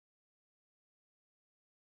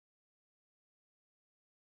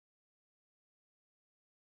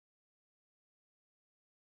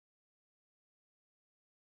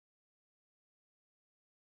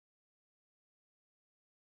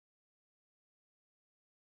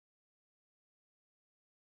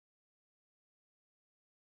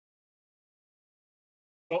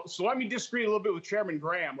So let me disagree a little bit with Chairman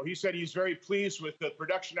Graham, where he said he's very pleased with the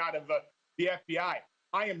production out of the FBI.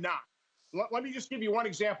 I am not. Let me just give you one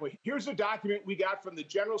example. Here's a document we got from the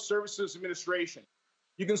General Services Administration.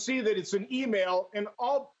 You can see that it's an email, and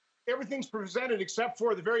everything's presented except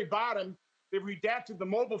for the very bottom. They've redacted the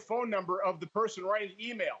mobile phone number of the person writing the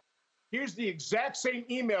email. Here's the exact same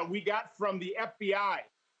email we got from the FBI.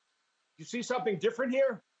 You see something different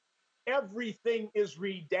here? Everything is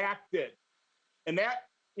redacted. And that,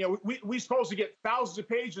 we're supposed to get thousands of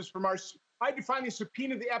pages from I had to finally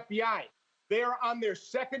subpoena the FBI. They are on their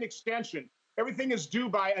second extension. Everything is due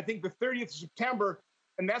by, I think, the 30th of September.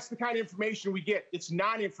 And that's the kind of information we get. It's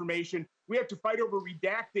non-information. We have to fight over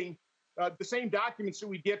redacting the same documents that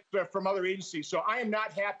we get from other agencies. So I am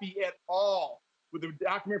not happy at all with the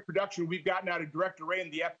document production we've gotten out of Director Wray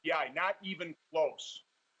and the FBI. Not even close.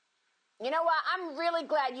 You know what? I'm really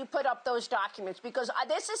glad you put up those documents, because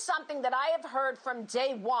this is something that I have heard from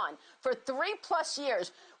day one for 3+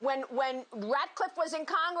 years. When Ratcliffe was in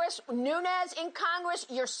Congress, Nunes in Congress,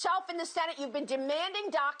 yourself in the Senate, you've been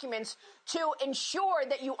demanding documents to ensure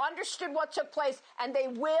that you understood what took place, and they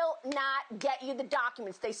will not get you the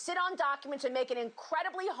documents. They sit on documents and make it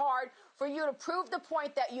incredibly hard for you to prove the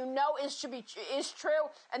point that you know is true,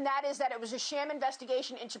 and that is that it was a sham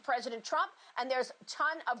investigation into President Trump, and there's a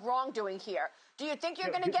ton of wrongdoing here. Do you think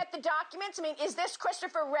you're going to get the documents? I mean, is this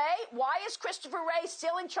Christopher Wray? Why is Christopher Wray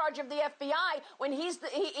still in charge of the FBI when he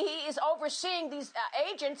is overseeing these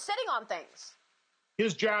agents sitting on things?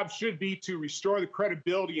 His job should be to restore the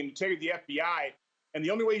credibility and integrity of the FBI, and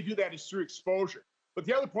the only way you do that is through exposure. But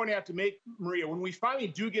the other point I have to make, Maria, when we finally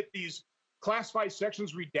do get these classified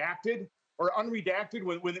sections redacted or unredacted,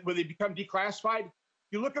 when they become declassified,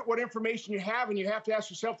 you look at what information you have, and you have to ask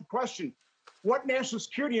yourself the question, what national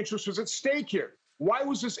security interest was at stake here? Why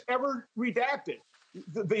was this ever redacted?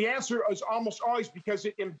 The answer is almost always because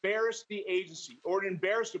it embarrassed the agency or it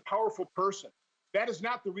embarrassed a powerful person. That is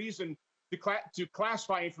not the reason to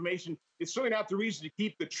classify information. It's certainly not the reason to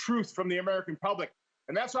keep the truth from the American public.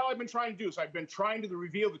 And that's all I've been trying to do, is I've been trying to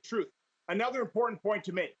reveal the truth. Another important point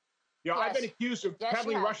to make. Yes. I've been accused of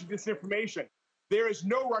peddling Russian disinformation. There is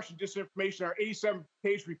no Russian disinformation in our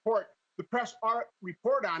 87-page report. The press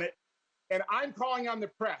report on it, and I'm calling on the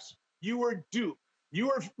press. You were duped. You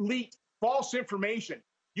were leaked false information.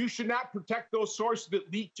 You should not protect those sources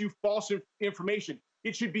that leaked you false information.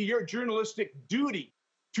 It should be your journalistic duty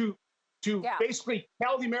to basically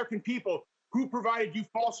tell the American people who provided you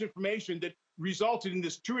false information that resulted in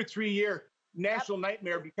this 2 or 3 year national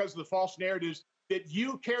nightmare because of the false narratives that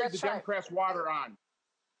you carried the Democrats' water on.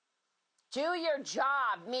 Do your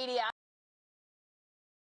job, media.